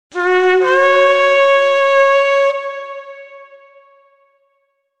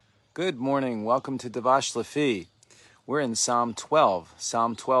Good morning. Welcome to Devash Lefi. We're in Psalm 12.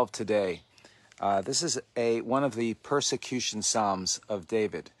 Psalm 12 today. This is one of the persecution psalms of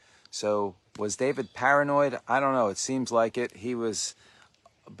David. So was David paranoid? I don't know. It seems like it.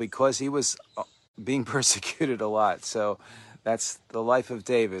 Because he was being persecuted a lot. So that's the life of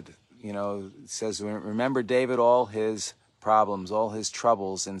David. You know, it says, remember David, all his problems, all his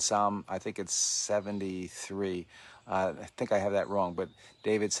troubles in Psalm, I think it's 73. I think I have that wrong, but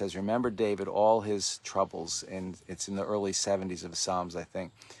David says, remember David, all his troubles, and it's in the early 70s of Psalms, I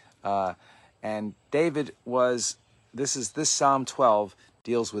think. And David this Psalm 12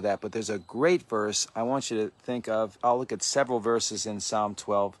 deals with that, but there's a great verse I want you to think of. I'll look at several verses in Psalm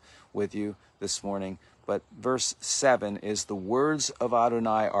 12 with you this morning, but verse 7 is, the words of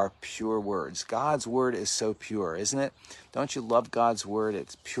Adonai are pure words. God's word is so pure, isn't it? Don't you love God's word?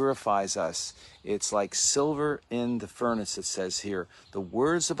 It purifies us. It's like silver in the furnace, it says here. The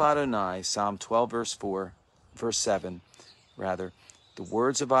words of Adonai, Psalm 12, verse 7, rather. The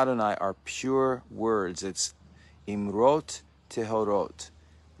words of Adonai are pure words. It's imrot tehorot,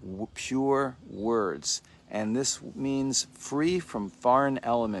 pure words. And this means free from foreign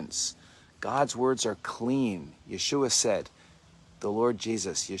elements. God's words are clean. Yeshua said, the Lord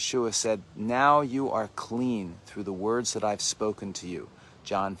Jesus, Yeshua said, now you are clean through the words that I've spoken to you.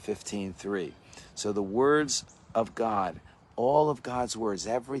 John 15:3. So the words of God, all of God's words,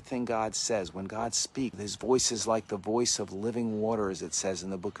 everything God says, when God speaks, his voice is like the voice of living waters, it says in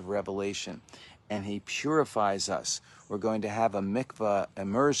the book of Revelation. And he purifies us. We're going to have a mikvah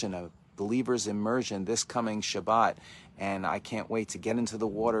immersion, a believer's immersion this coming Shabbat. And I can't wait to get into the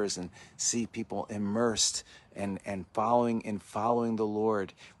waters and see people immersed and following the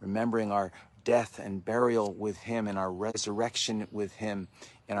Lord, remembering our death and burial with him and our resurrection with him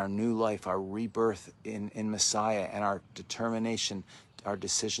and our new life, our rebirth in Messiah, and our determination, our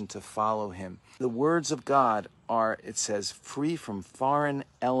decision to follow him. The words of God are, it says, free from foreign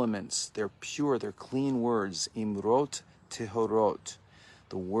elements. They're pure, they're clean words. Imrot tehorot.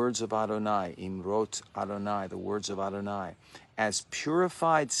 The words of Adonai, Imrot Adonai, the words of Adonai, as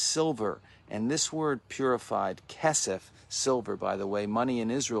purified silver. And this word purified, kesef, silver, by the way, money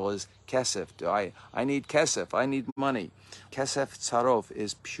in Israel is kesef. I need kesef, I need money. Kesef tzarof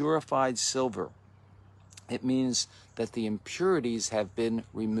is purified silver. It means that the impurities have been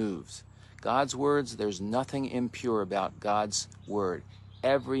removed. God's words, there's nothing impure about God's word.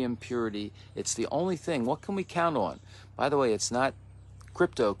 Every impurity, it's the only thing. What can we count on? By the way, it's not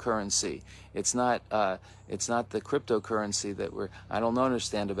cryptocurrency. It's not the cryptocurrency that I don't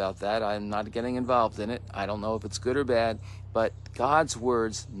understand about that. I'm not getting involved in it. I don't know if it's good or bad, but God's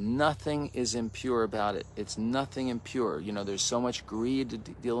words, nothing is impure about it. It's nothing impure. You know, there's so much greed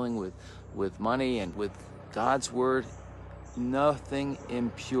dealing with money, and with God's word, nothing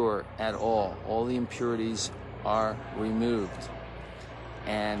impure at all. All the impurities are removed.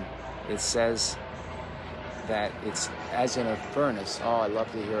 And it says that it's as in a furnace. Oh, I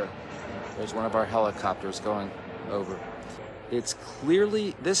love to hear it. There's one of our helicopters going over. It's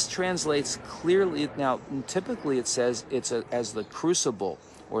clearly, this translates clearly. Now, typically it says it's as the crucible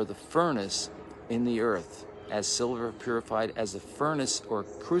or the furnace in the earth, as silver purified as a furnace or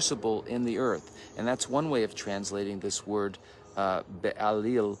crucible in the earth. And that's one way of translating this word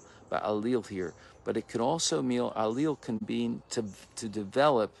be'alil here. But it could also mean, alil can mean to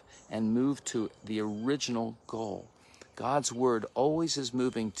develop and move to the original goal. God's word always is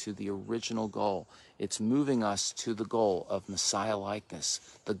moving to the original goal. It's moving us to the goal of Messiah likeness,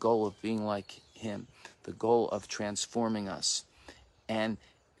 the goal of being like him, the goal of transforming us. And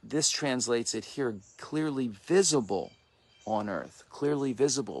this translates it here, clearly visible on earth, clearly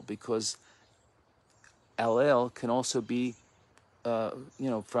visible, because Alel can also be,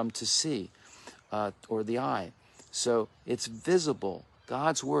 from to see, or the eye. So it's visible.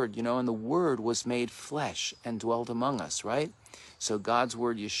 God's word, and the word was made flesh and dwelled among us, right? So God's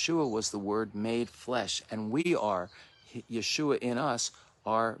word, Yeshua, was the word made flesh, and we are, Yeshua in us,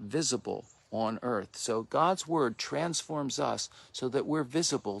 are visible on earth. So God's word transforms us so that we're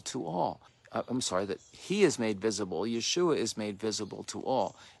visible to all. That he is made visible. Yeshua is made visible to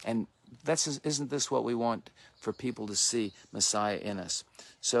all. And isn't this what we want for people to see, Messiah in us?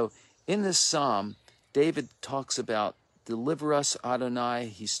 So in this psalm, David talks about deliver us, Adonai.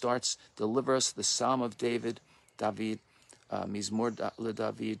 He starts, deliver us, the Psalm of David, Mizmor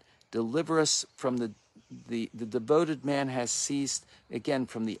LeDavid. Deliver us from the devoted man has ceased, again,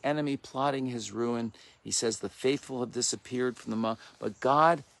 from the enemy plotting his ruin. He says the faithful have disappeared from the monk, but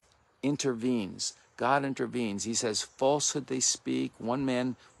God intervenes. God intervenes. He says falsehood they speak, one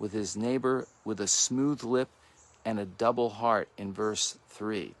man with his neighbor with a smooth lip and a double heart in verse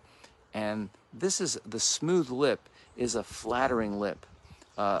 3. And this is the smooth lip is a flattering lip,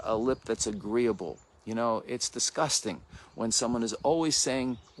 a lip that's agreeable. You know, it's disgusting when someone is always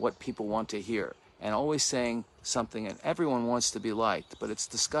saying what people want to hear and always saying something, and everyone wants to be liked, but it's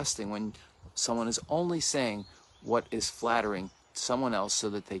disgusting when someone is only saying what is flattering to someone else so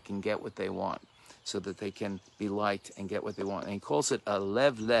that they can get what they want, so that they can be liked and get what they want. And he calls it a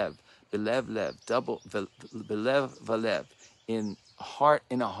lev, belev, double, belev, valev, in heart,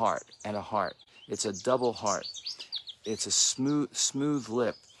 in a heart, and a heart. It's a double heart. It's a smooth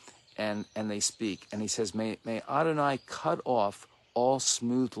lip, and they speak. And he says, may Adonai cut off all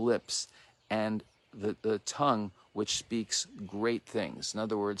smooth lips and the tongue which speaks great things. In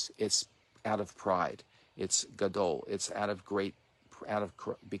other words, it's out of pride. It's gadol. It's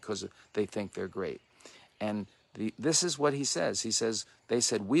because they think they're great. And this is what he says. He says, they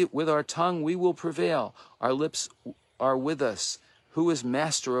said, with our tongue we will prevail. Our lips are with us. Who is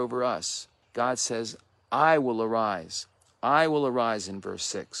master over us? God says, I will arise. I will arise in verse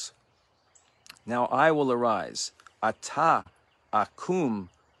 6. Now I will arise. Ata akum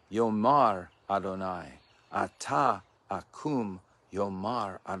yomar Adonai. Ata akum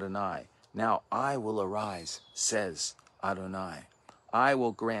yomar Adonai. Now I will arise, says Adonai. I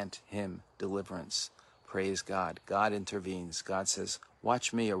will grant him deliverance. Praise God. God intervenes. God says,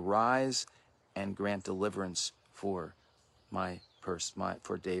 watch me arise and grant deliverance for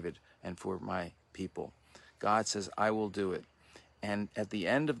for David and for my people. God says, I will do it. And at the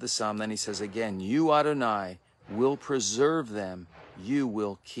end of the psalm, then he says again, you, Adonai, will preserve them. You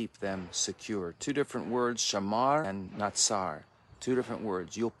will keep them secure. Two different words, shamar and natsar. Two different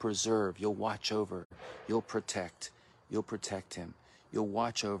words. You'll preserve. You'll watch over. You'll protect. You'll protect him. You'll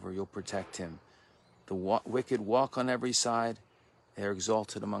watch over. You'll protect him. The wicked walk on every side. They're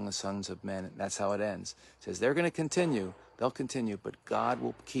exalted among the sons of men. That's how it ends. It says they're going to continue. They'll continue, but God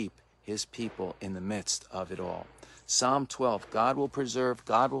will keep his people in the midst of it all. Psalm 12, God will preserve,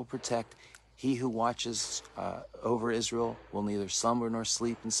 God will protect. He who watches over Israel will neither slumber nor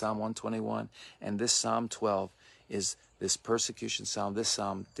sleep in Psalm 121. And this Psalm 12 is this persecution psalm, this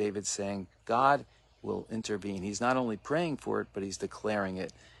psalm, David saying, God will intervene. He's not only praying for it, but he's declaring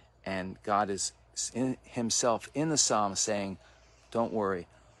it. And God is himself in the psalm saying, don't worry,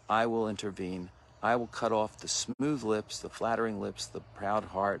 I will intervene. I will cut off the smooth lips, the flattering lips, the proud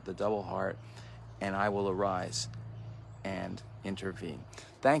heart, the double heart, and I will arise and intervene.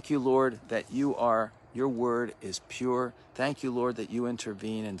 Thank you, Lord, that your word is pure. Thank you, Lord, that you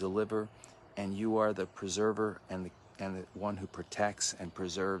intervene and deliver, and you are the preserver and the one who protects and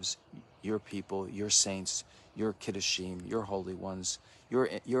preserves your people, your saints, your kiddushim, your holy ones,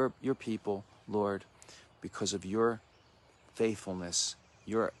 your people, Lord, because of your faithfulness,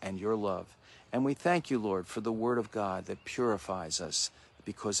 your love. And we thank you, Lord, for the word of God that purifies us,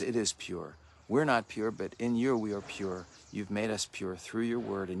 because it is pure. We're not pure, but in you we are pure. You've made us pure through your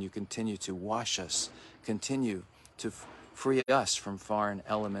word, and you continue to wash us, continue to free us from foreign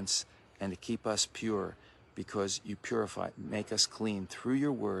elements, and to keep us pure, because you purify, make us clean through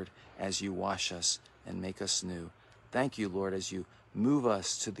your word as you wash us and make us new. Thank you, Lord, as you move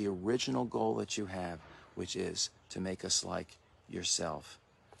us to the original goal that you have, which is to make us like yourself.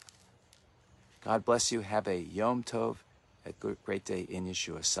 God bless you. Have a Yom Tov, a great day in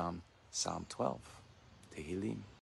Yeshua. Psalm 12. Tehillim.